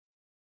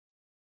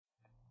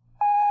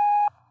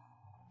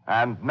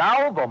And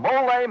now, the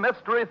Mollé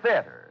Mystery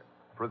Theater,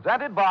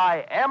 presented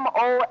by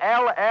Molle.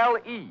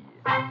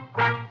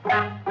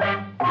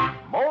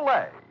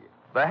 Mollé,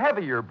 the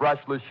heavier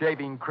brushless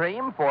shaving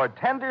cream for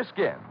tender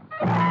skins.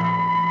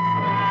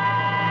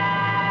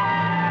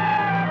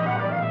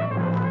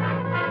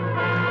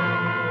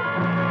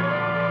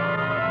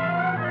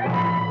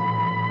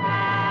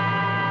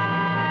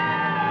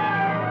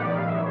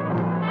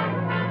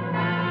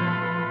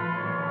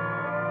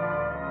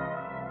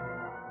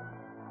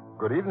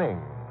 Good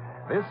evening.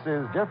 This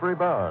is Jeffrey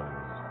Barnes,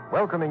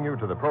 welcoming you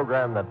to the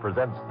program that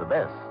presents the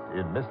best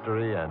in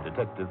mystery and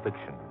detective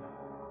fiction.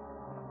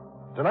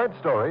 Tonight's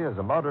story is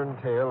a modern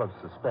tale of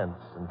suspense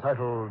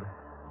entitled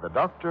The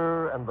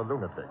Doctor and the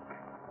Lunatic.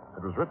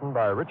 It was written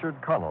by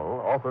Richard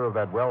Connell, author of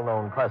that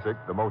well-known classic,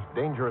 The Most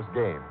Dangerous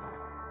Game.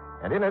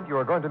 And in it, you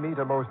are going to meet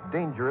a most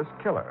dangerous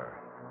killer,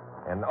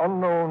 an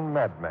unknown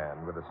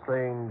madman with a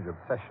strange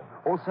obsession.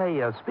 Oh,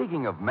 say,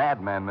 speaking of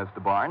madman,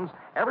 Mr. Barnes,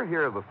 ever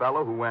hear of the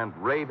fellow who went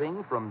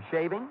raving from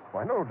shaving?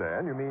 Why, no,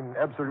 Dan. You mean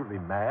absolutely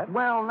mad?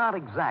 Well, not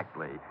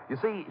exactly. You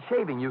see,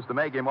 shaving used to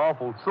make him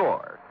awful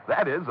sore.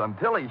 That is,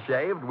 until he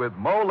shaved with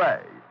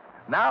Mollé.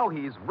 Now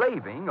he's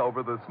raving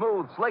over the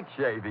smooth, slick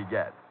shave he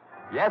gets.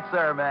 Yes,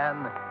 sir,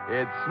 man.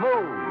 It's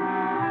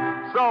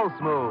smooth. So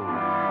smooth.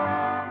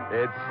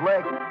 It's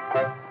slick.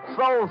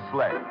 So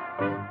slick.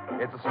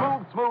 It's a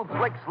smooth,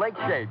 slick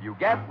shave you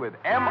get with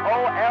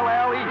Molle.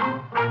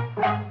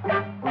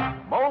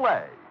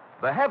 Mollé,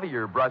 the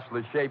heavier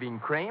brushless shaving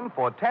cream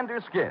for tender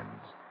skins.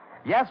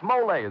 Yes,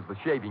 Mollé is the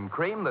shaving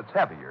cream that's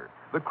heavier.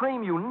 The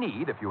cream you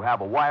need if you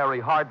have a wiry,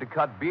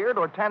 hard-to-cut beard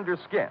or tender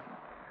skin.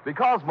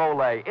 Because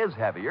Mollé is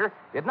heavier,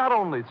 it not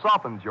only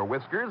softens your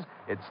whiskers,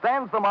 it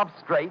stands them up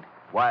straight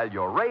while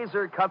your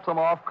razor cuts them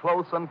off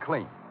close and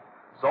clean.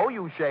 So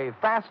you shave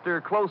faster,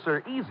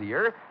 closer,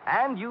 easier,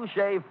 and you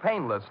shave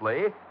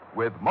painlessly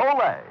with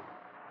Mollé,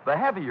 the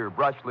heavier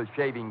brushless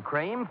shaving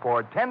cream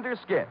for tender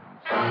skins.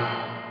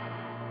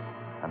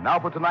 And now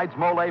for tonight's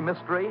Mollé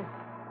mystery,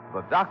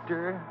 The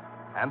Doctor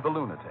and the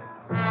Lunatic.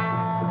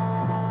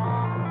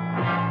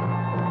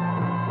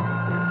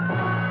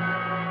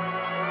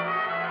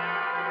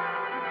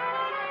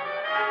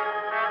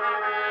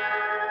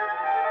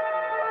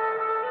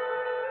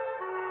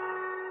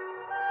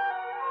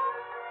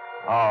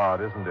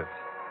 Odd, isn't it?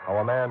 How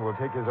a man will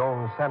take his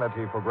own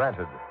sanity for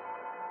granted.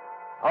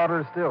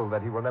 Odder still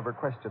that he will never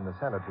question the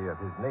sanity of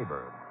his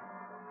neighbor.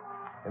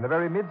 In the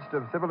very midst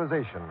of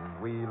civilization,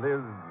 we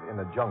live in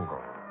a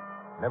jungle,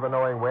 never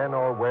knowing when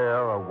or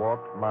where a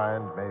warped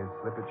mind may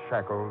slip its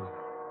shackles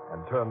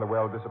and turn the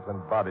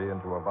well-disciplined body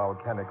into a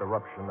volcanic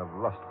eruption of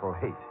lustful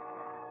hate.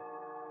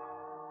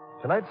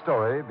 Tonight's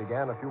story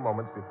began a few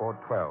moments before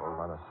 12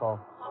 on a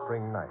soft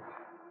spring night.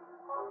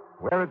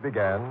 Where it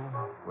began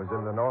was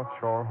in the North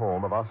Shore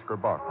home of Oscar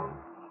Barton,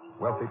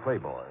 wealthy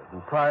playboy, who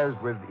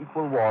prized with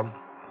equal warmth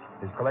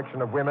his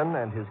collection of women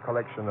and his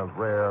collection of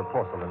rare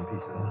porcelain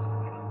pieces.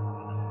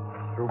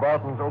 Through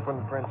Barton's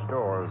open French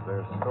doors,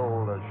 there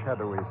stole a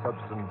shadowy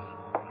substance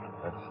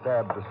that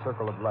stabbed a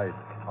circle of light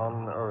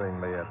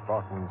unerringly at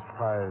Barton's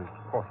prized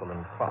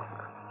porcelain clock.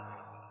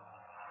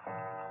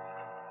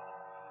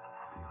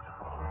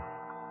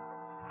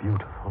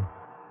 Beautiful.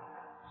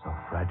 So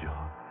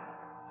fragile.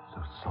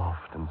 So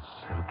soft and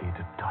silky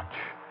to touch.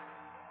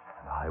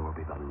 And I will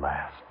be the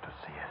last to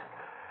see it.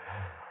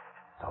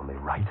 It's only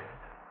right.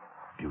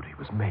 Beauty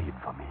was made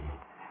for me.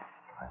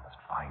 I must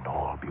find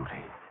all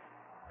beauty.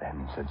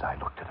 Then, since I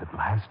looked at it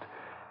last,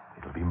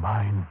 it'll be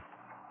mine.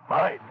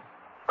 Mine.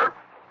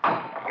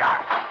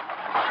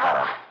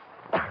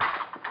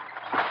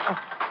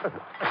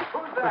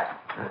 Who's there?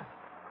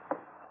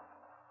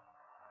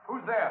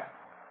 Who's there?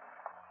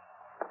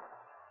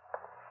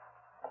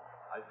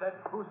 I said,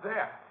 who's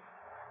there?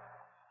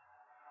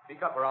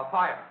 Speak up or I'll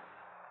fire.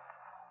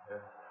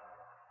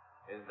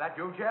 Is that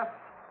you, Jeff?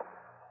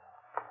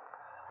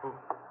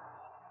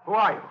 Who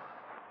are you?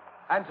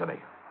 Answer me.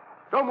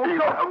 Don't move.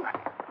 Go.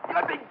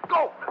 Let me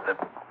go.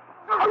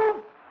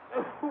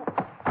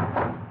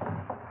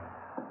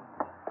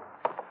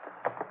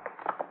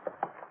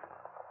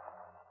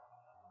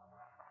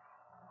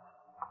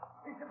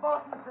 Mr.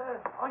 Barton, sir,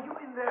 are you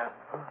in there?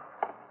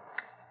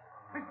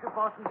 Mr.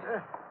 Barton,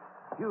 sir,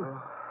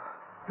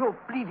 you're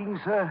bleeding,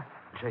 sir.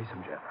 Chase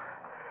him, Jeff.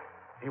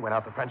 He went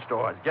out the French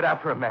doors. Get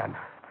after him, man.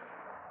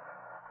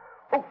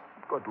 Oh,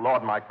 good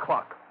Lord, my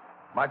clock.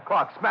 My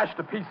clock smashed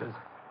to pieces.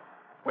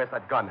 Where's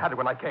that gun? Had it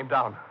when I came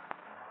down.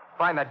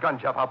 Find that gun,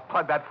 Jeff. I'll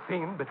plug that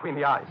fiend between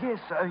the eyes. Yes,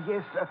 sir,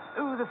 yes, sir.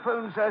 Oh, the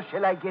phone, sir.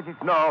 Shall I get it?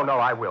 No,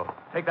 I will.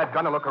 Take that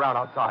gun and look around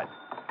outside.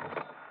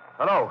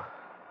 Hello.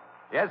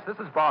 Yes, this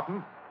is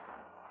Barton.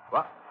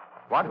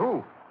 What?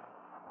 Who?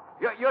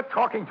 You're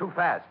talking too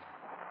fast.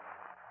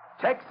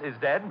 Tex is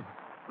dead.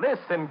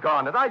 Listen,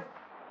 gone. And I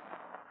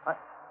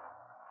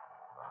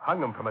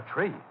hung him from a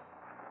tree.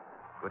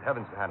 Good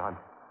heavens, man,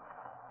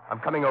 I'm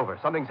coming over.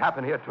 Something's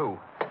happened here, too.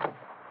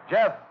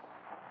 Jeff!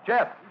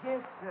 Yes,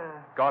 sir.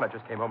 Garner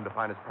just came home to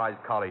find his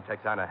prized collie,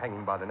 Texana,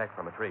 hanging by the neck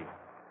from a tree.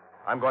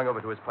 I'm going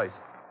over to his place.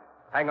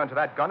 Hang on to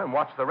that gun and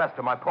watch the rest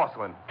of my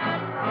porcelain.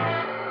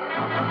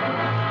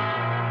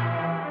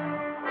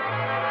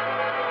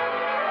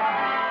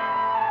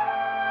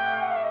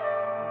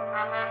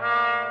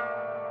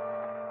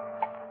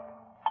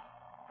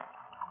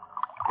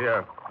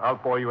 Here, I'll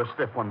pour you a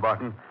stiff one,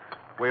 Barton.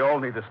 We all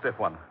need a stiff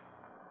one.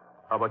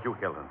 How about you,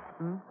 Kelton?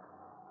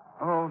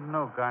 Oh,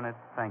 no, Garnet,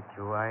 thank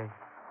you. I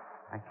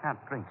can't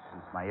drink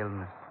since my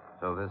illness.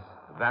 So this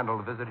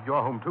vandal visited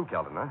your home, too,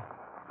 Kelton, huh?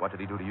 What did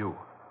he do to you?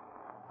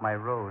 My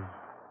rose.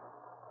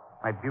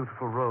 My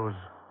beautiful rose.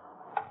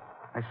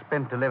 I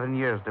spent 11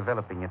 years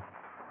developing it.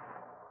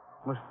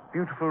 Most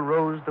beautiful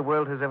rose the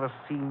world has ever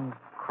seen,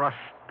 crushed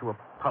to a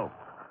pulp.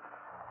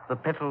 The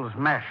petals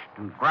mashed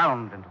and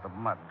ground into the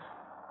mud.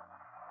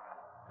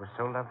 It was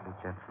so lovely,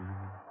 gentlemen.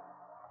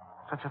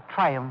 Such a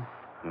triumph.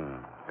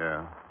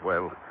 Yeah,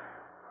 well,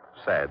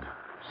 sad.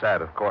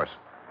 Sad, of course.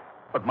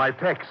 But my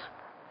Tex,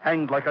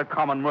 hanged like a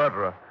common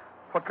murderer.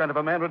 What kind of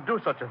a man would do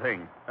such a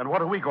thing? And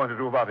what are we going to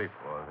do about it?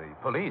 Or the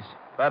police?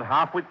 That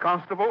half-wit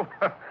constable?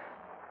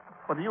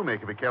 What do you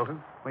make of it,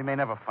 Kelton? We may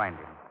never find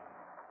him.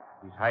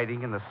 He's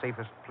hiding in the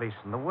safest place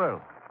in the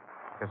world.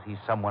 Because he's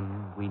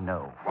someone we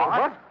know.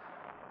 What?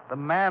 The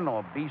man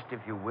or beast,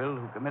 if you will,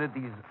 who committed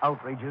these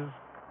outrages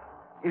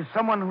is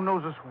someone who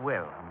knows us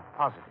well and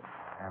positive.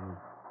 And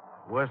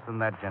worse than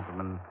that,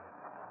 gentlemen,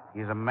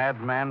 he's a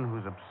madman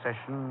whose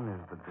obsession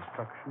is the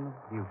destruction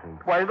of beauty.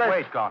 Why, that's...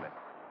 Wait, Garnet.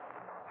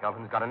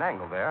 Kelton's got an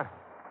angle there.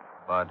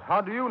 But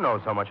how do you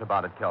know so much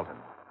about it, Kelton?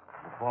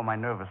 Before my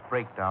nervous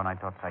breakdown, I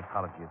taught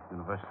psychology at the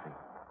university.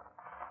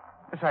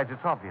 Besides,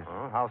 it's obvious.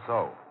 How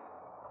so?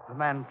 The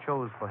man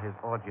chose for his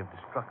orgy of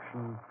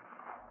destruction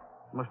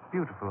the most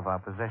beautiful of our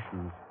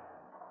possessions.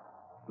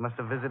 He must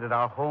have visited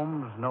our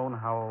homes, known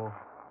how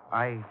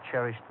I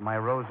cherished my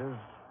roses,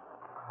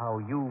 how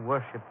you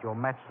worshipped your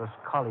matchless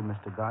collie,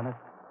 Mr. Garnet,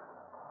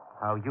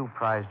 how you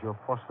prized your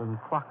porcelain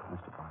clock,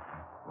 Mr. Barton.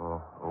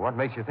 Well, what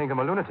makes you think I'm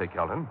a lunatic,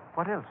 Kelton?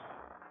 What else?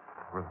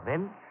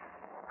 Revenge?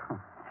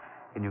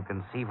 Can you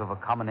conceive of a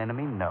common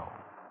enemy? No.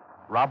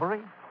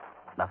 Robbery?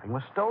 Nothing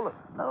was stolen.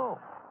 No.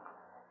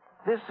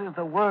 This is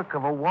the work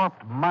of a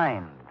warped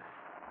mind.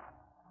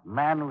 A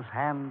man whose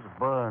hands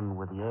burn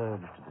with the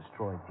urge to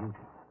destroy beauty.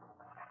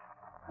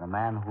 And a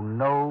man who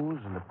knows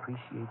and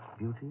appreciates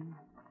beauty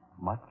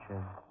much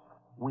as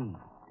we do.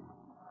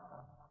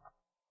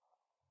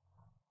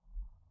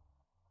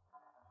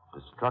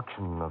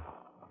 Destruction of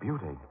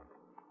beauty.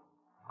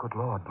 Good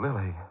Lord,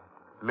 Lily.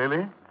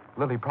 Lily?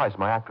 Lily Price,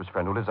 my actress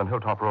friend who lives on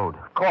Hilltop Road.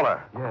 Call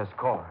her. Yes,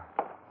 call her.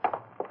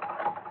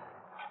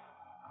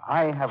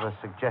 I have a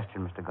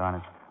suggestion, Mr.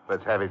 Garnet.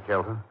 Let's have it,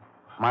 Kelton.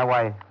 My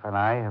wife and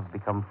I have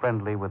become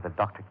friendly with a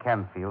Dr.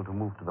 Canfield who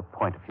moved to the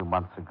Point a few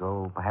months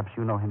ago. Perhaps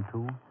you know him,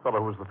 too? Fellow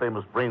who was the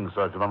famous brain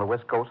surgeon on the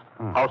West Coast.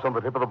 House on the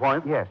tip of the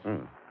Point? Yes.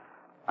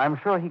 I'm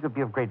sure he could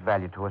be of great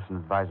value to us and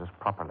advise us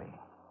properly.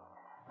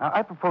 Now,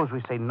 I propose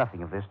we say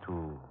nothing of this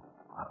to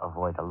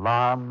avoid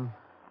alarm,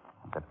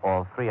 and that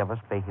all three of us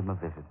pay him a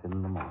visit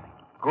in the morning.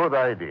 Good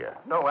idea.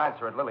 No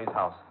answer at Lily's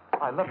house.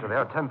 I left her there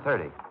at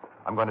 10:30.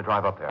 I'm going to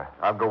drive up there.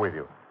 I'll go with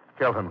you.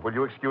 Kelton, will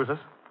you excuse us?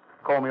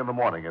 Call me in the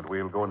morning and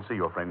we'll go and see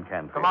your friend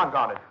Canfield. Come on,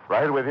 Garnet.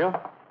 Right with you.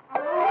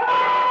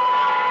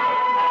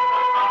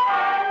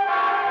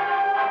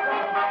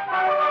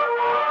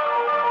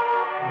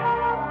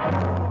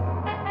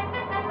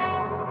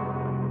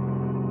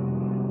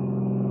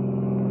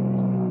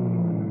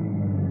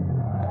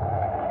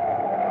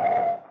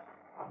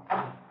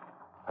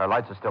 Her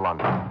lights are still on.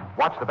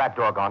 Watch the back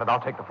door, Garnet. I'll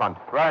take the front.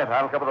 Right,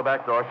 I'll cover the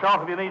back door.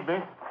 Shout if you need me.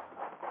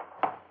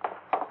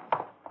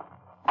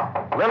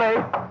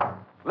 Lily!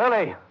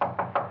 Lily!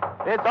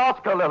 It's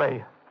Oscar,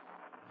 Lily.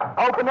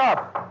 Open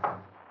up.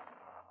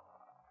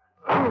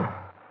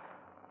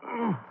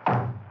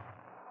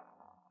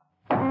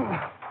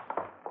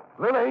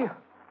 Lily?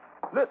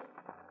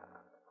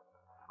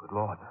 Good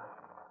Lord.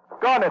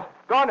 Garnet!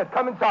 Garnet,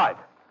 come inside.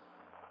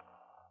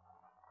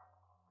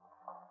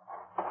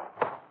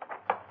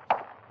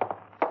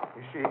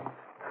 Is she...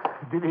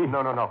 Did he...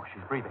 No.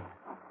 She's breathing.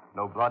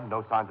 No blood,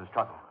 no signs of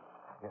struggle.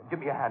 Yeah, give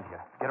me a hand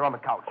here. Get her on the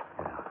couch.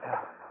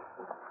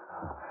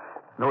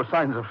 No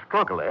signs of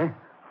struggle, eh?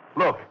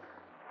 Look.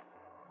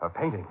 Her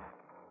painting.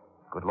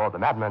 Good Lord, the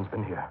madman's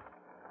been here.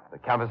 The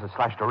canvas is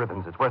slashed to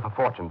ribbons. It's worth a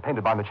fortune,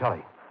 painted by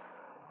Michelli.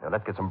 Now,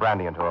 let's get some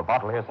brandy into her. A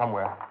bottle here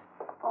somewhere.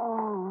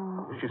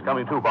 Oh. She's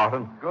coming too,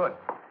 Barton. Good.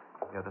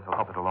 Yeah, this will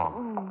help it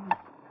along.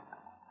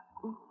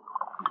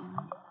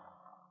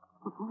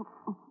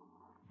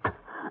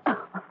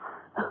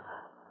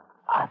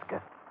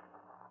 Oscar.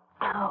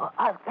 Oh,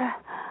 Oscar.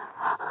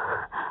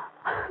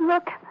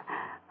 Look.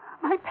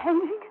 My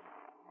painting.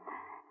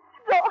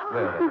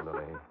 There,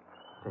 Lily.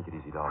 Take it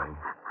easy, darling.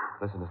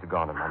 Listen, Mr.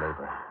 Garner, my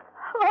neighbor.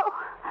 Hello.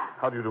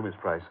 How do you do, Miss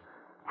Price?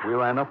 We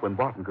ran up when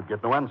Barton could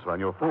get no answer on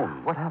your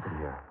phone. What happened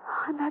here?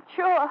 I'm not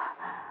sure.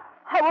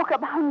 I woke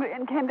up hungry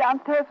and came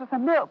downstairs for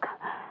some milk.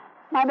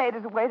 My maid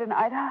is away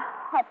tonight.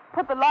 I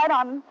put the light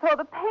on and saw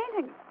the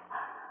painting.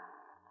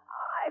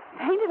 I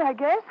fainted, I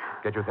guess.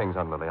 Get your things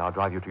on, Lily. I'll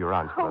drive you to your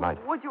aunt's for the night.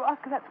 Would you,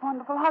 Oscar? That's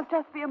wonderful. I'll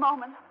just be a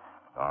moment.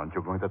 Aren't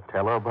you going to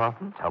tell her,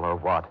 Barton? Tell her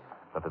what?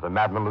 That there's a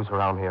madman loose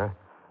around here?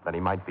 That he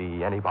might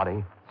be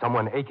anybody?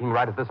 Someone aching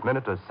right at this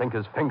minute to sink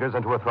his fingers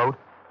into her throat?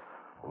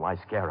 Why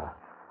scare her?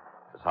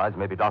 Besides,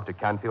 maybe Dr.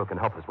 Canfield can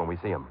help us when we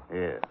see him.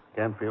 Yeah,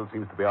 Canfield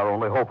seems to be our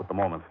only hope at the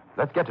moment.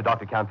 Let's get to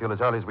Dr. Canfield as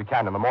early as we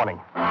can in the morning.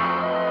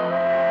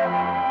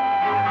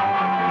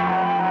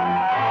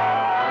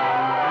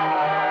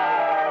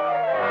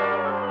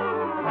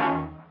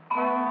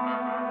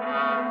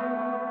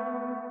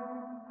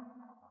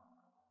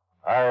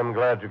 I'm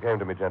glad you came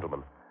to me,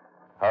 gentlemen.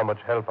 How much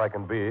help I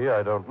can be,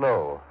 I don't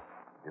know.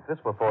 If this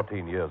were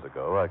 14 years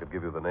ago, I could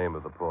give you the name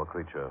of the poor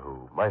creature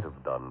who might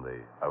have done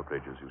the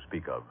outrages you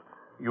speak of.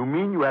 You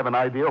mean you have an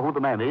idea who the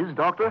man is,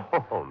 Doctor?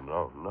 Oh,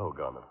 no,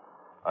 Garnet.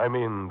 I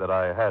mean that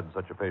I had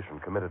such a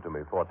patient committed to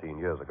me 14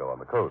 years ago on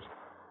the coast.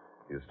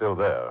 He is still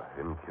there,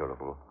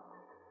 incurable.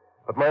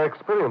 But my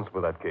experience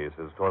with that case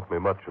has taught me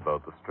much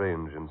about the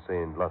strange,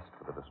 insane lust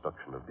for the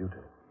destruction of beauty.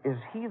 Is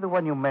he the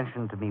one you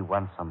mentioned to me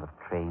once on the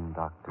train,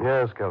 Doctor?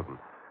 Yes, Kelton.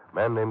 A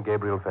man named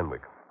Gabriel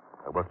Fenwick.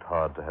 I worked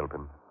hard to help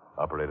him.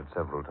 Operated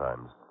several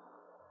times.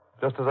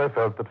 Just as I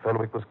felt that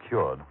Fenwick was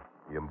cured,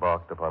 he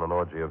embarked upon an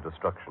orgy of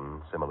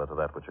destruction similar to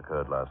that which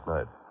occurred last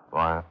night.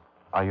 Why,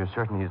 are you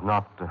certain he's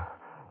not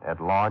at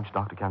large,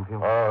 Dr.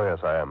 Canfield? Oh,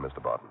 yes, I am,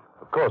 Mr. Barton.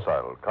 Of course,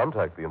 I'll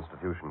contact the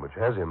institution which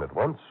has him at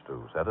once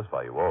to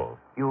satisfy you all.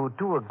 You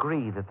do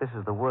agree that this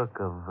is the work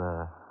of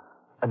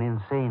an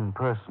insane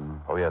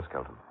person? Oh, yes,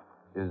 Kelton.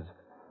 Is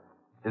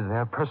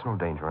there personal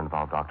danger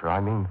involved, Doctor? I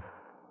mean,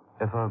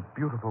 if a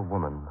beautiful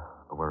woman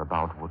were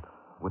about,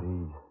 would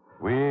he...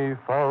 We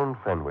found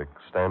Fenwick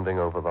standing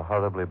over the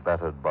horribly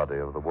battered body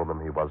of the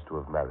woman he was to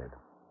have married.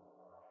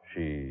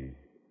 She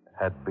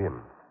had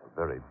been a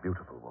very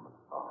beautiful woman.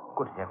 Oh,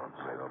 good heavens.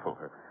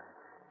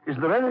 Is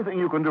there anything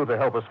you can do to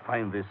help us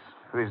find this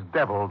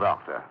devil,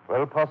 Doctor?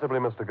 Well, possibly,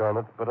 Mr.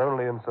 Garnet, but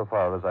only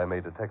insofar as I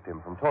may detect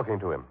him from talking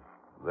to him.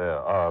 There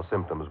are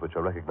symptoms which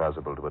are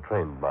recognizable to a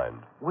trained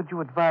mind. Would you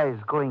advise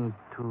going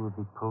to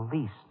the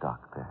police,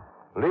 Doctor?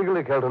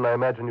 Legally, Kelton, I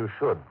imagine you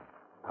should.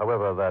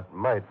 However, that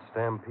might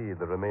stampede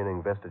the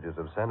remaining vestiges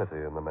of sanity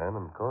in the man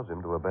and cause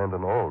him to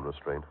abandon all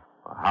restraint.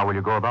 How will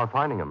you go about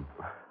finding him?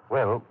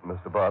 Well,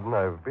 Mr. Barton,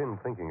 I've been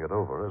thinking it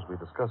over as we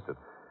discussed it.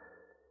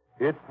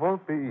 It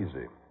won't be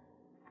easy.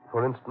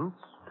 For instance,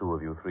 2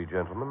 of you 3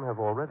 gentlemen have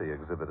already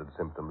exhibited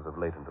symptoms of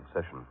latent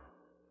obsession.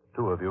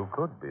 2 of you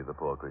could be the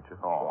poor creature.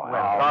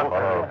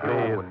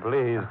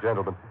 Please,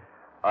 gentlemen.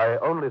 I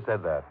only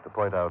said that to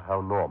point out how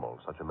normal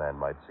such a man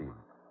might seem.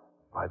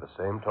 By the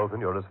same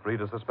token, you're as free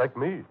to suspect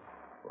me.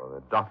 Well,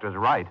 the doctor's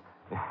right.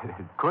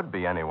 It could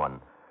be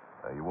anyone.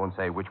 You won't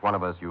say which one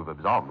of us you've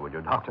absolved, would you,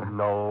 Doctor?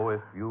 No,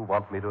 if you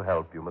want me to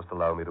help, you must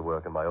allow me to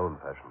work in my own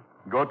fashion.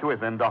 Go to it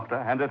then, Doctor,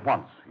 and at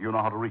once. You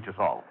know how to reach us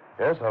all.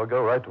 Yes, I'll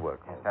go right to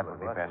work. Yes, that would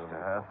be best.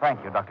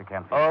 Thank you, Dr.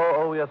 Canfield.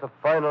 Oh, yes, a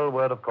final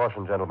word of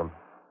caution, gentlemen.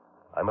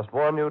 I must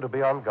warn you to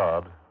be on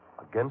guard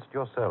against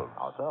yourselves.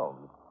 Ourselves?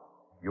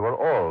 You are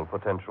all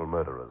potential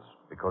murderers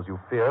because you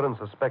fear and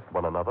suspect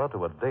one another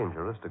to a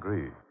dangerous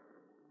degree.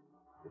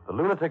 If the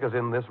lunatic is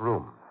in this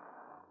room,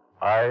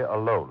 I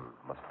alone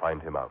must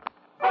find him out.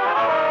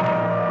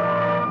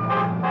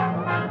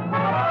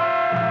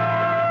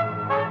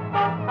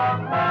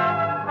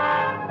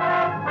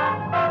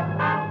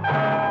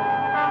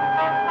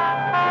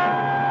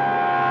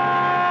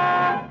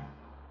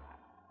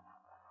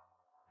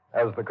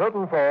 As the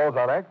curtain falls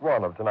on Act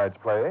 1 of tonight's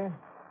play,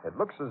 it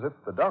looks as if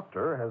the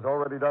doctor has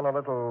already done a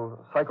little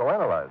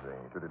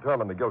psychoanalyzing to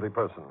determine the guilty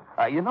person.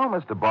 You know,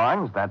 Mr.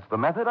 Barnes, that's the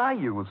method I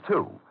use,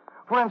 too.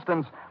 For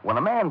instance, when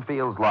a man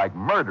feels like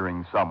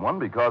murdering someone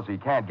because he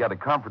can't get a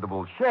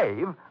comfortable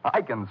shave,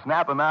 I can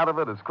snap him out of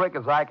it as quick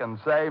as I can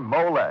say,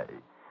 Mollé.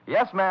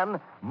 Yes, men,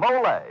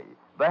 Mollé.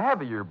 The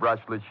heavier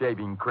brushless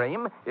shaving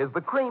cream is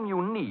the cream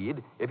you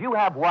need if you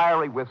have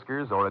wiry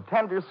whiskers or a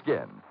tender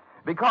skin.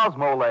 Because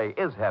Mollé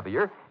is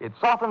heavier, it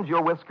softens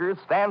your whiskers,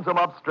 stands them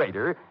up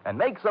straighter, and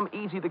makes them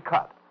easy to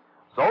cut.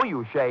 So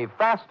you shave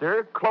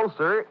faster,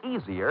 closer,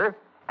 easier,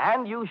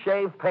 and you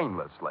shave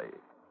painlessly.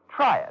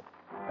 Try it,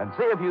 and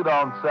see if you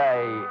don't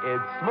say,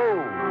 it's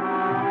smooth,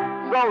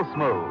 so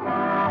smooth.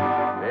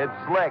 It's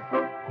slick,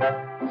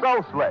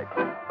 so slick.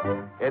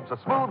 It's a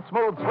smooth,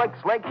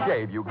 slick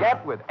shave you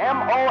get with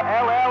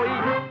Molle.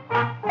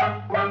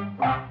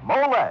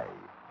 Mollé,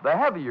 the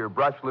heavier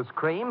brushless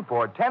cream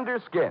for tender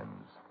skins.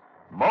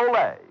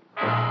 Mollé.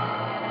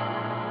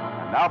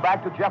 And now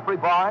back to Jeffrey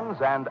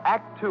Barnes and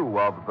Act 2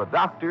 of The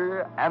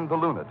Doctor and the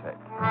Lunatic.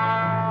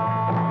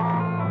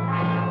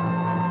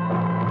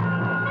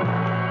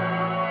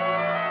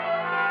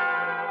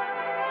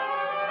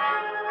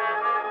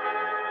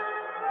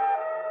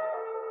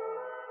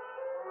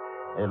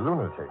 A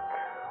lunatic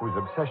whose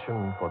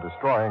obsession for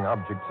destroying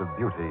objects of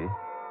beauty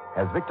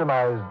has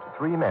victimized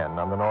 3 men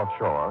on the North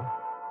Shore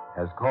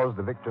has caused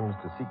the victims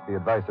to seek the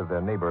advice of their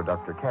neighbor,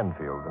 Dr.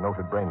 Canfield, the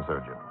noted brain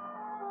surgeon.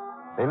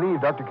 They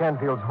leave Dr.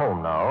 Canfield's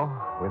home now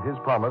with his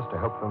promise to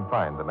help them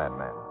find the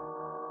madman.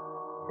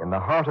 In the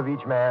heart of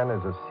each man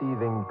is a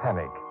seething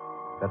panic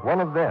that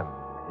one of them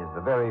is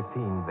the very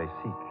fiend they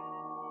seek.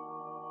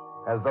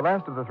 As the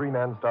last of the 3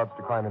 men starts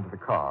to climb into the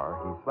car,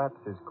 he slaps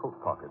his coat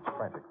pockets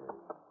frantically.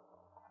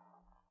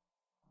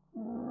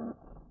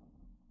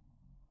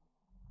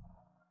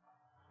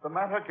 The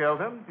matter,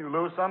 Kelton? You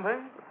lose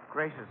something?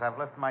 Gracious, I've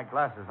left my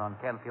glasses on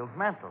Canfield's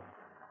mantel.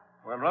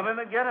 Well, run in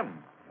and get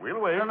him. We'll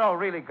wait. No,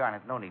 really,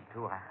 Garnet, no need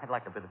to. I'd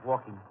like a bit of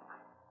walking.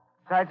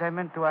 Besides, I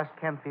meant to ask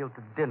Canfield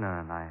to dinner,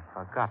 and I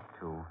forgot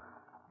to.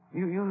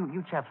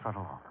 You chaps run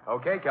along.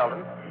 Okay,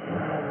 Kelton.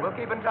 We'll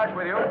keep in touch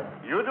with you.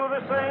 You do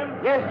the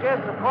same?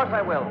 Yes, of course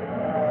I will.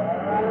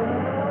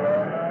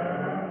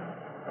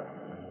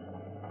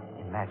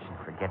 Imagine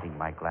forgetting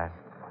my glasses.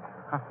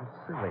 How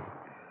silly.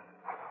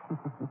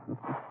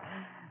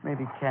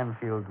 Maybe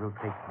Canfield will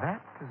take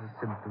that as a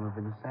symptom of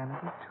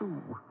insanity,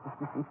 too.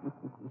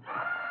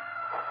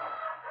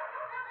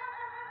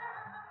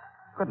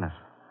 Goodness.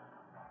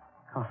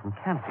 Comes from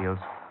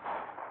Canfield's.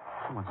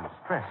 Someone's in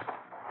distress.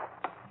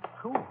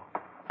 Who?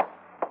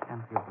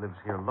 Canfield lives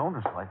here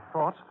alone, so I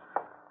thought.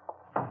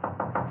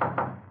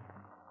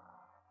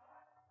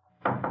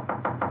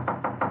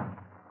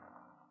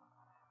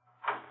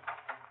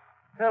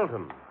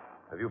 Kelton,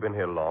 have you been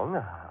here long?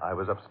 I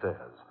was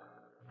upstairs.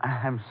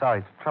 I'm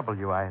sorry to trouble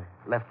you. I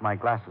left my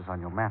glasses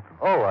on your mantel.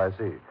 Oh, I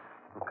see.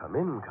 Well, come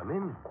in.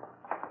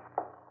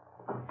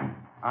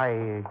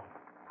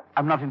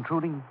 I'm not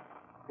intruding.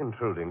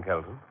 Intruding,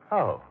 Kelton.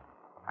 How?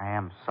 I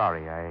am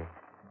sorry. I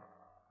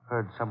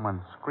heard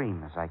someone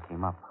scream as I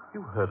came up.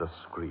 You heard a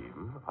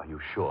scream? Are you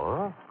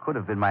sure? Could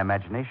have been my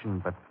imagination,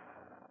 but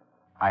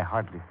I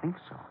hardly think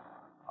so.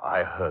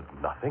 I heard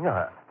nothing.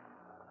 All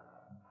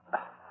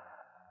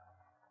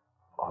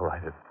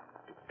right,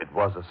 it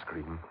was a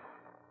scream.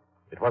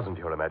 It wasn't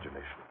your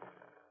imagination.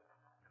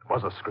 It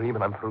was a scream,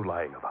 and I'm through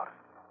lying about it.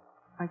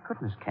 My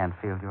goodness,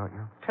 Canfield,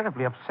 you're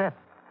terribly upset.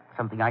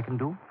 Something I can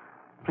do?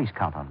 Please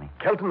count on me.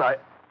 Kelton,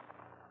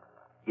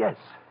 Yes.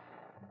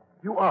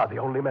 You are the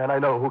only man I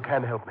know who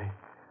can help me.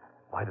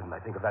 Why didn't I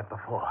think of that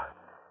before?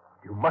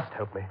 You must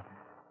help me.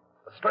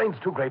 The strain's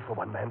too great for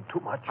one man, too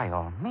much. By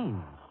all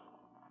means.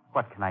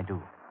 What can I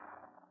do?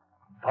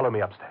 Follow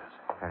me upstairs.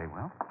 Very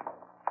well.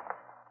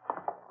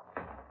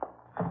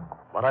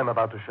 What I'm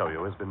about to show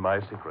you has been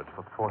my secret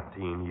for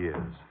 14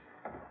 years.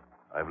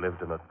 I've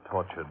lived in a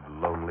tortured,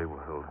 lonely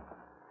world.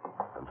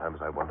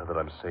 Sometimes I wonder that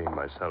I'm sane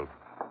myself.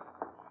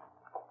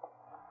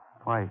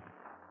 Why,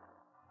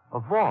 a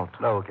vault?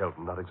 No,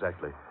 Kelton, not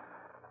exactly.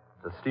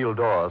 It's a steel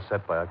door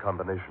set by a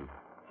combination.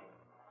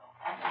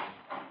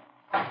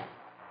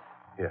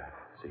 Here,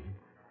 see?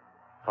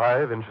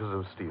 5 inches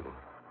of steel.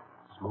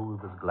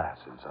 Smooth as glass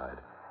inside.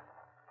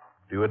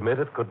 Do you admit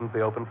it couldn't be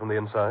opened from the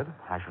inside?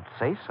 I should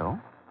say so.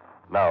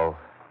 Now,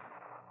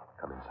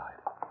 come inside.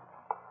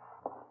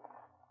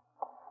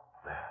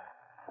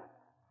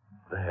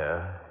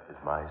 There is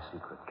my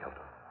secret,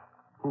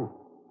 Kelton.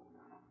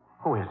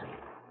 Who is he?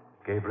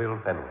 Gabriel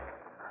Fenwick.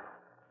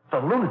 The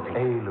lunatic. A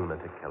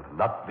lunatic, Kelton,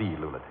 not the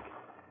lunatic.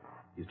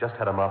 He's just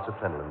had a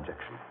marsupial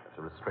injection. It's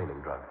a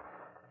restraining drug.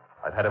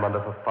 I've had him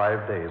under for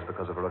 5 days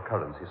because of a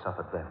recurrence he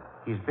suffered then.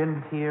 He's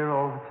been here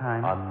all the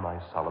time? On my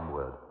solemn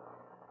word.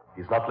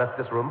 He's not left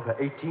this room for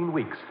 18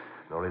 weeks,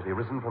 nor has he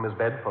risen from his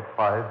bed for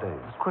 5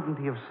 days. Couldn't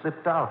he have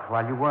slipped out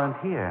while you weren't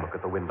here? Look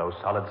at the window.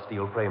 Solid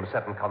steel frame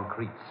set in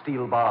concrete.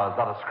 Steel bars,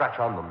 not a scratch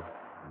on them.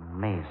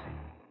 Amazing.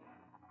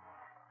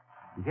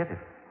 Yet if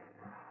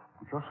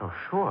you're so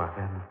sure,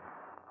 then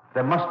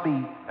there must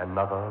be...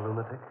 Another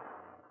lunatic?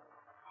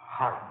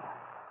 Horrible.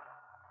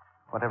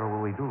 Whatever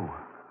will we do?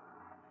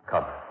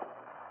 Come.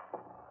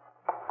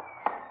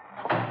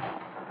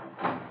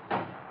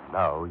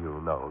 Now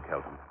you know,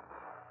 Kelton.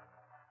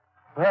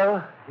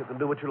 Well, you can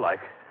do what you like.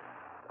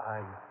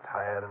 I'm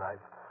tired, and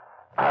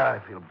I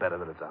feel better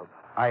that it's out.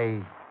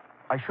 I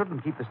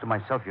shouldn't keep this to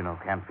myself, you know,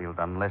 Canfield,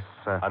 unless...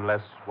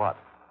 Unless what?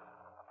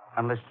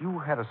 Unless you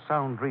had a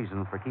sound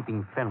reason for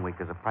keeping Fenwick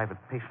as a private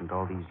patient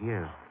all these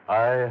years.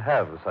 I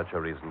have such a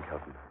reason,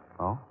 Kelton.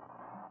 Oh?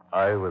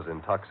 I was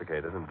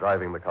intoxicated and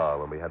driving the car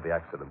when we had the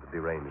accident that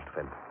deranged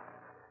Fenwick.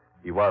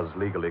 He was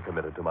legally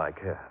committed to my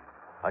care.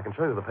 I can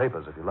show you the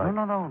papers if you like.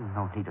 No.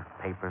 No need of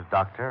papers,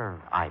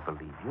 Doctor. I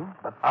believe you.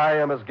 But I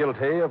am as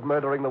guilty of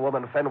murdering the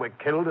woman Fenwick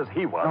killed as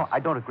he was. No, I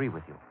don't agree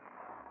with you.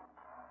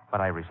 But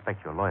I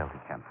respect your loyalty,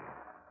 Canfield.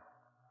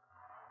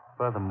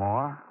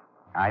 Furthermore,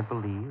 I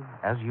believe,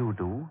 as you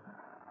do,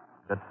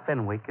 that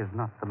Fenwick is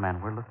not the man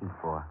we're looking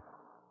for.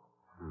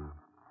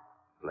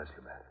 Bless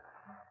you,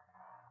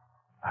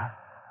 man.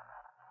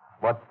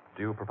 What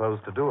do you propose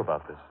to do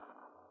about this?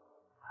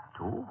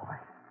 Do?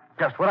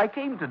 Just what I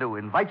came to do.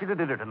 Invite you to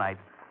dinner tonight.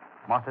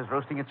 Martha's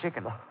roasting a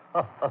chicken.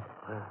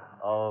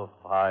 Oh,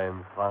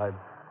 fine.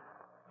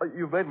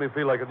 You've made me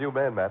feel like a new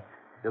man, Matt.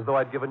 As though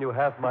I'd given you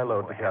half my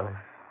load to carry.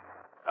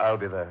 I'll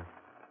be there.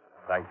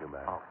 Thank you,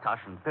 Matt. Oh,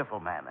 Tosh and Piffle,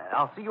 man.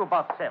 I'll see you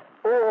about 7.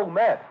 Oh,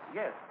 Matt.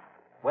 Yes.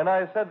 When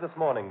I said this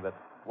morning that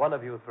one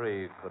of you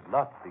 3 could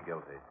not be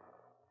guilty,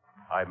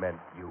 I meant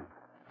you.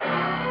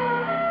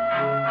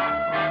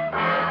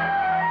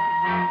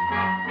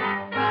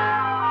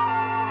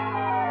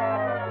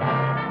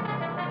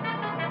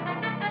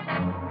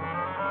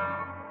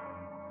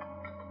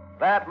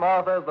 That,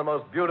 Martha, is the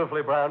most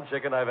beautifully browned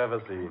chicken I've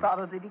ever seen.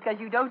 Probably because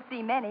you don't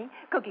see many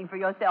cooking for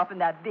yourself in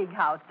that big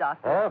house,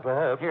 Doctor. Ah,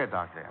 perhaps. Here,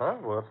 Doctor. Huh?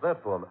 What's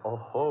that for?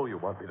 Oh, you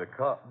want me to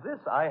carve? This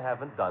I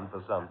haven't done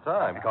for some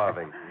time,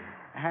 carving.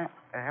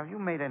 Have you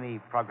made any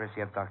progress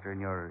yet, Doctor, in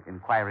your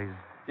inquiries?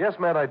 Yes,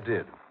 Matt, I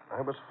did.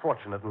 I was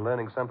fortunate in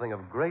learning something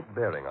of great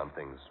bearing on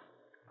things.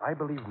 I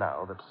believe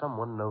now that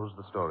someone knows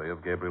the story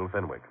of Gabriel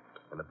Fenwick,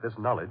 and that this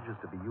knowledge is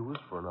to be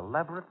used for an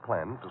elaborate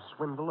plan to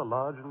swindle a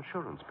large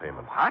insurance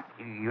payment. What?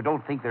 You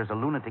don't think there's a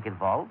lunatic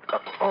involved?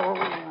 Oh,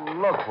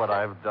 look what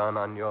I've done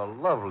on your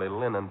lovely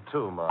linen,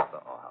 too, Martha.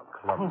 Oh, how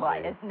clumsy. Why,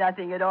 it's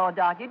nothing at all,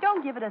 Doctor.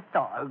 Don't give it a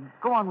thought.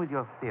 Go on with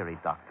your theory,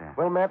 Doctor.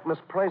 Well, Matt, Miss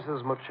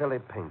Price's Mocelli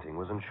painting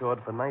was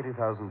insured for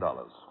 $90,000.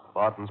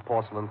 Barton's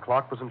porcelain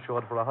clock was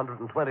insured for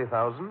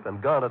 $120,000,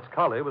 and Garnett's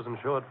collie was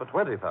insured for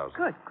 $20,000.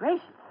 Good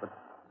gracious.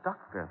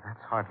 Doctor,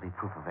 that's hardly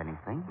proof of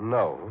anything.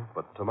 No,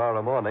 but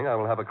tomorrow morning I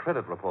will have a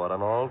credit report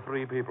on all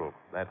three people.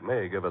 That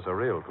may give us a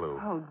real clue.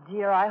 Oh,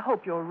 dear, I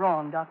hope you're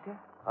wrong, Doctor.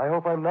 I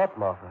hope I'm not,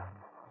 Martha.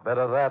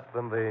 Better that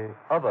than the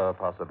other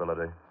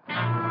possibility.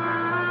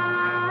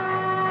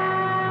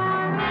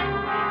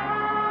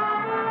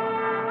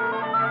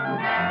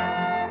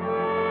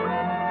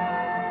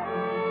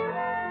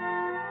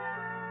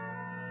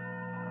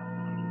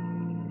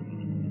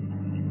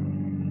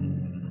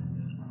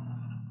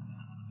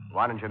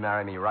 Why don't you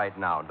marry me right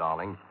now,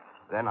 darling?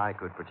 Then I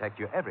could protect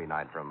you every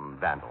night from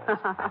vandals.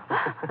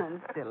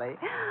 Silly.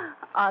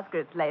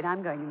 Oscar, it's late.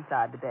 I'm going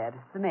inside to bed.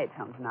 The maid's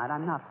home tonight.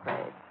 I'm not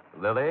afraid.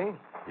 Lily,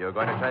 you're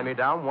going to turn me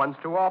down once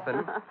too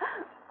often.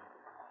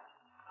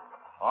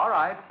 All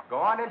right, go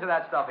on into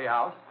that stuffy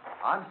house.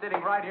 I'm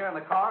sitting right here in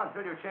the car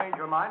until you change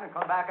your mind and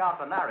come back out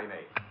to marry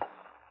me.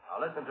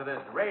 I'll listen to this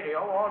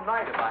radio all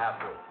night if I have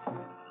to.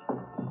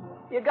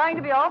 You're going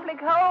to be awfully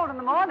cold in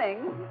the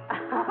morning.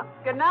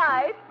 Good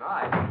night.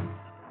 Night.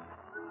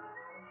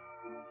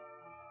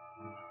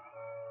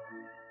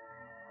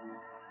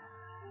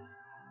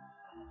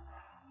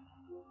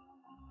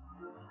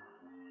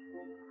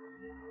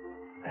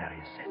 There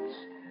he sits.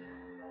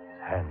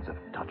 His hands have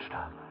touched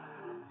her,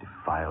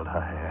 defiled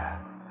her hair.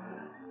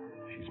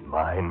 She's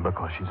mine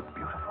because she's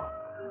beautiful,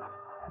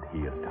 and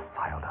he has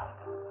defiled her.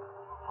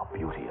 Her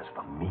beauty is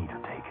for me to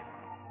take,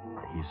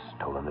 and he's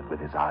stolen it with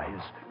his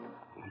eyes.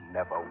 He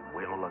never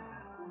will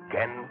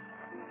again.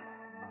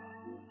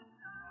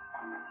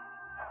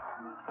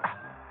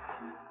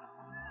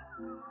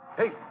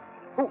 Hey!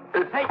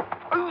 Hey!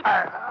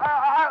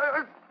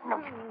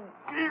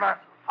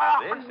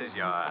 This is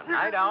your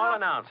night owl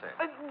announcer.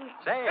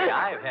 Say,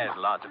 I've had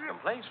lots of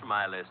complaints from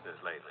my listeners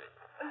lately.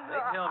 They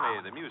tell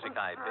me the music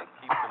I pick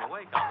keeps them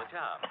awake on the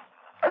job.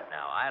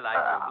 Now, I like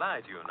to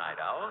oblige you, night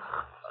owls,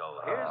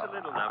 so here's a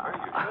little number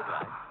you should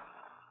like.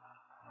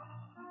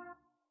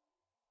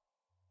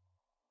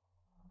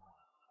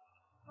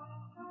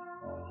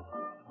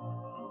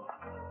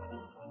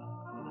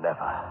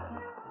 Never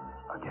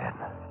again.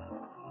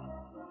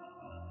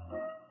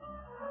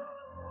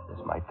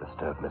 This might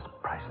disturb Miss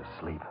Price's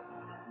sleep,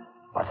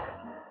 but it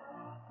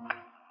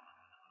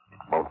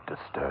won't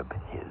disturb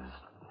his.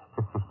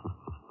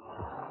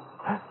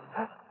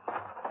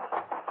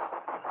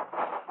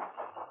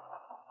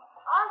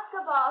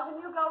 Oscar Barton,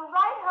 you go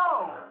right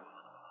home.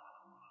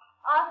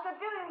 Oscar,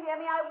 do you hear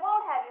me? I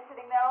won't have you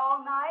sitting there all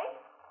night.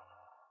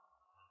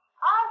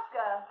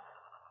 Oscar!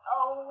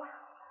 Oh,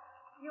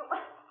 you...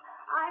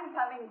 I'm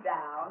coming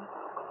down.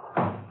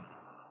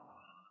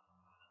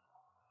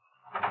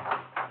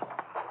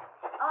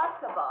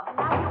 Oscar Barton,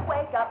 now you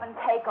wake up and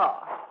take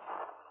off.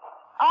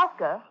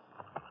 Oscar?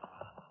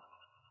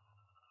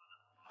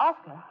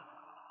 Oscar?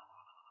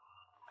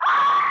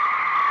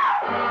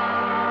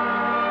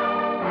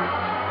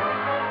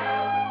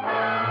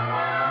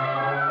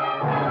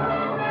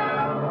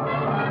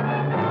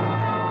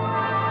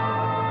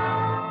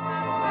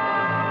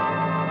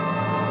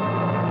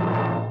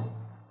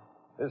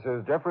 This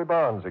is Jeffrey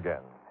Barnes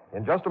again.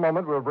 In just a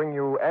moment, we'll bring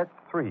you Act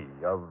 3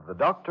 of The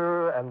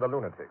Doctor and the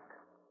Lunatic.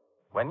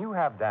 When you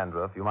have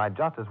dandruff, you might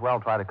just as well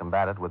try to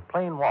combat it with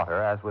plain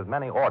water as with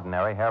many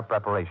ordinary hair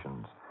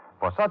preparations.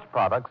 For such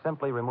products,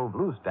 simply remove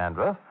loose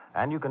dandruff,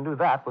 and you can do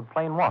that with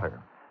plain water.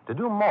 To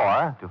do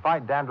more, to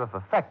fight dandruff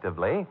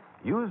effectively,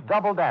 use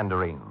double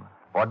danderine.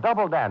 For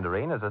double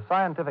danderine is a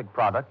scientific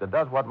product that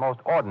does what most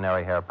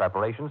ordinary hair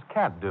preparations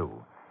can't do.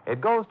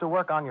 It goes to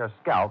work on your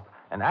scalp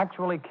and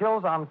actually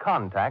kills on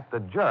contact the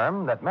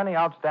germ that many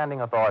outstanding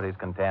authorities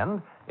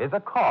contend is a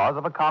cause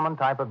of a common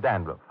type of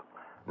dandruff.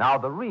 Now,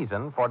 the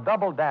reason for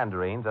double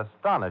danderine's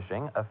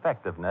astonishing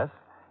effectiveness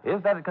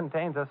is that it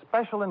contains a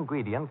special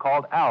ingredient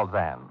called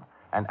Alzan,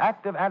 an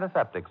active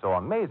antiseptic so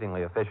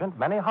amazingly efficient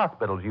many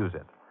hospitals use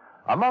it.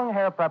 Among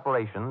hair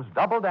preparations,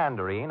 double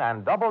danderine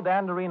and double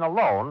danderine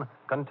alone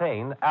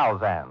contain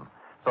Alzan.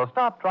 So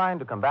stop trying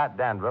to combat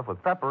dandruff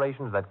with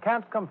preparations that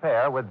can't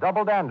compare with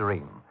double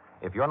danderine.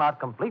 If you're not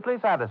completely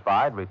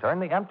satisfied, return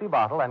the empty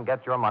bottle and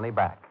get your money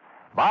back.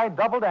 Buy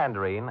double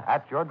danderine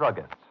at your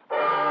druggist's.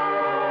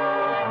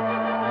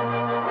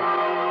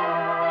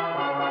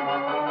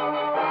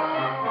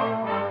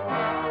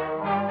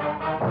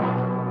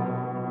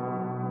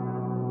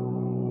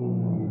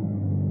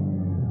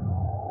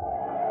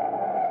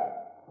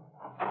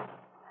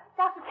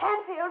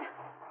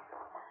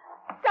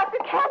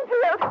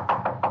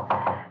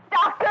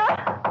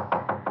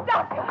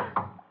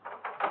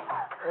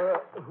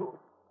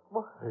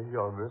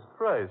 Oh, Miss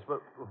Price,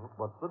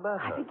 what's the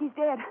matter? I think he's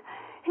dead.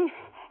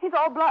 He's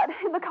all blood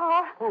in the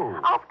car. Who?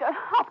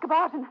 Oscar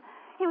Barton.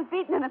 He was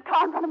beaten in his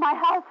car in front of my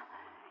house.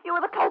 You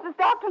were the closest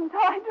doctor, and so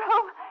I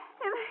drove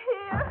him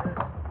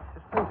here.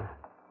 She's fainted.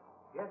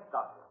 Yes,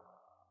 Doctor.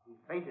 He's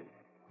fainted.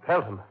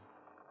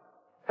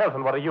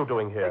 Kelton, what are you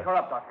doing here? Pick her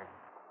up, Doctor.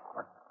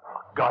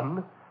 A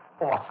gun?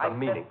 What's the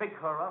meaning? Pick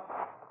her up.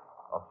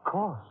 Of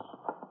course.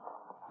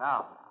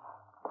 Now,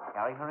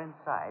 carry her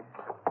inside.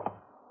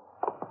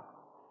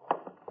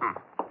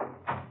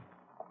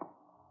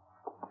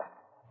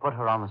 Put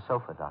her on the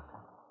sofa, Doctor.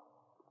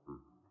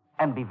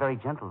 And be very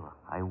gentle.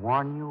 I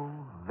warn you,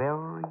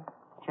 very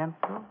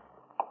gentle.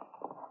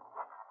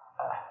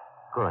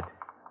 Good.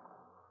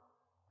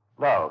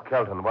 Now,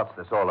 Kelton, what's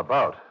this all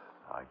about?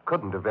 I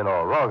couldn't have been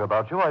all wrong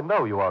about you. I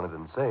know you aren't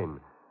insane.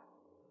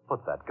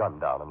 Put that gun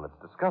down and let's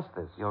discuss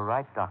this. You're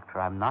right, Doctor.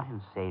 I'm not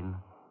insane.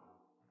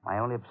 My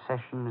only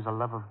obsession is a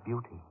love of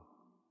beauty.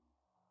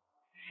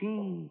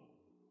 She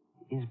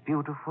is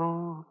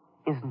beautiful,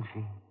 isn't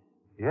she?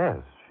 Yes,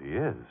 she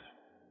is.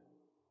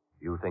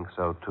 You think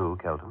so, too,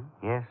 Kelton?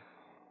 Yes.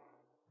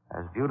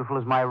 As beautiful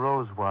as my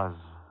Rose was,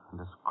 and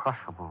as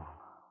crushable.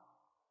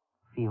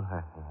 Feel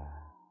her hair.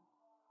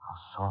 How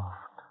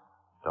soft.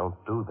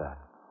 Don't do that.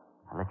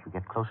 I'll let you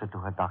get closer to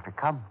her, Doctor.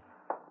 Come.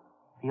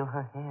 Feel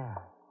her hair.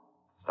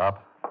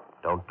 Stop.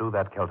 Don't do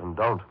that, Kelton.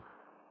 Don't.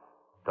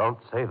 Don't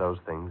say those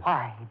things.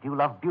 Why? Do you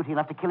love beauty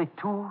enough to kill it,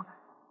 too?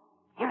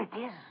 Here it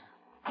is.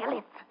 Kill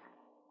it.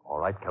 All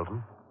right,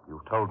 Kelton.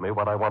 You've told me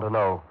what I want to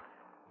know.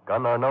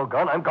 Gun or no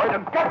gun, I'm going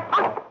to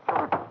get...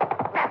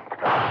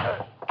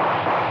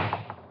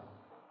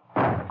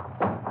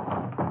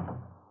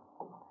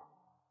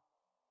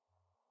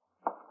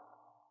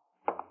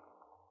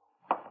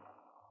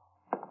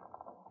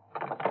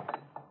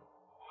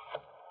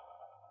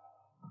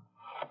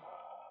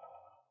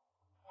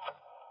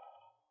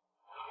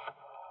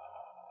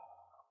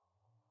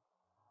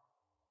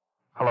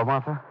 Hello,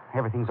 Martha.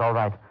 Everything's all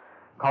right.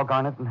 Call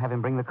Garnett and have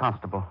him bring the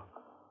constable.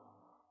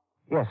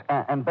 Yes,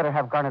 and better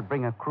have Garnett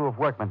bring a crew of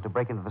workmen to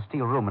break into the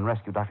steel room and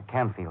rescue Dr.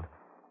 Canfield.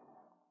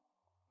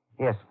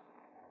 Yes.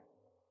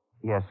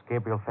 Yes,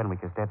 Gabriel Fenwick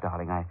is dead,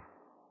 darling. I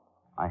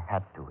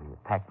had to. He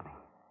attacked me.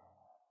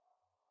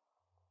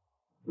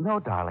 No,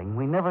 darling,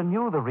 we never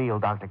knew the real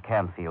Dr.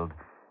 Canfield.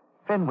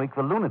 Fenwick,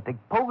 the lunatic,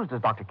 posed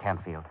as Dr.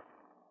 Canfield.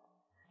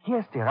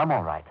 Yes, dear, I'm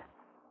all right.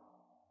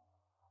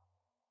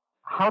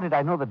 How did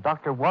I know the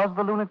doctor was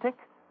the lunatic?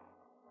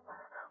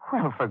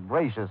 Well, for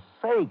gracious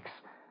sakes,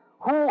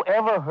 who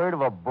ever heard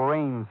of a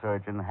brain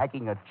surgeon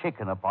hacking a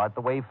chicken apart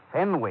the way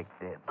Fenwick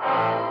did?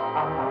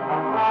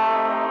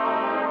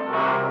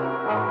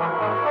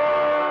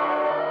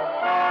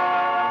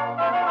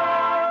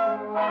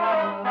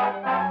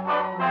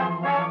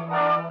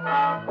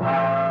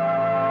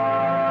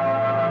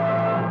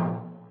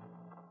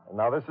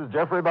 Now, this is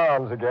Jeffrey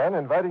Barnes again,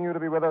 inviting you to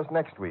be with us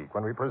next week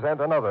when we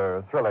present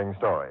another thrilling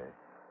story.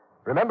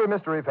 Remember,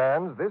 mystery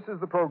fans, this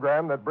is the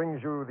program that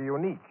brings you the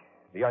unique,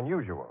 the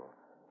unusual.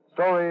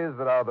 Stories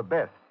that are the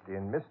best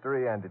in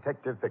mystery and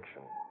detective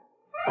fiction.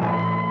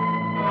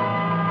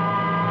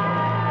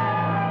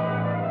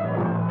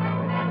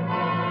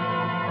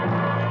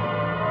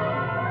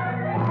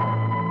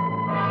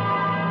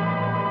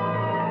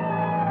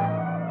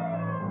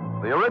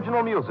 The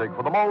original music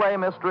for the Mollé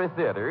Mystery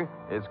Theater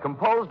is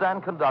composed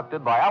and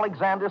conducted by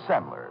Alexander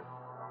Semmler.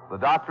 The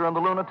Doctor and the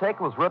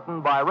Lunatic was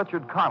written by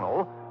Richard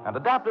Connell and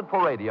adapted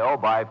for radio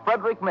by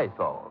Frederick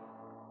Maytho.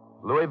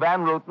 Louis Van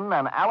Ruten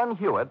and Alan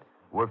Hewitt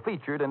were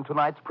featured in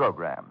tonight's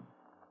program.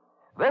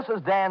 This is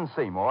Dan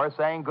Seymour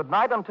saying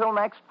goodnight until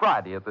next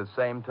Friday at the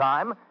same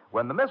time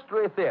when the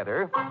Mystery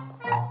Theater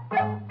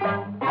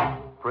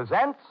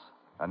presents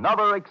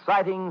another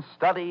exciting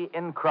study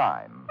in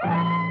crime.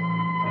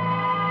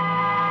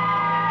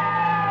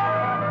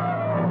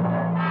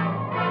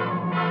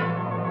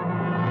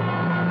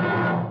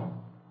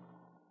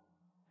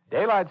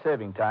 Daylight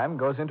saving time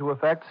goes into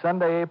effect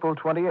Sunday, April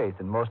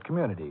 28th in most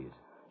communities.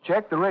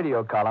 Check the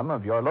radio column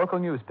of your local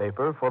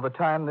newspaper for the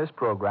time this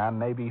program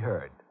may be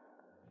heard.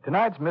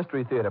 Tonight's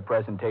Mystery Theater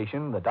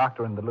presentation, The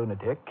Doctor and the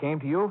Lunatic, came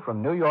to you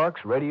from New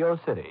York's Radio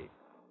City.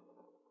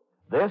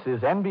 This is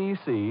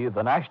NBC,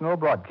 the National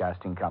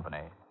Broadcasting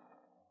Company.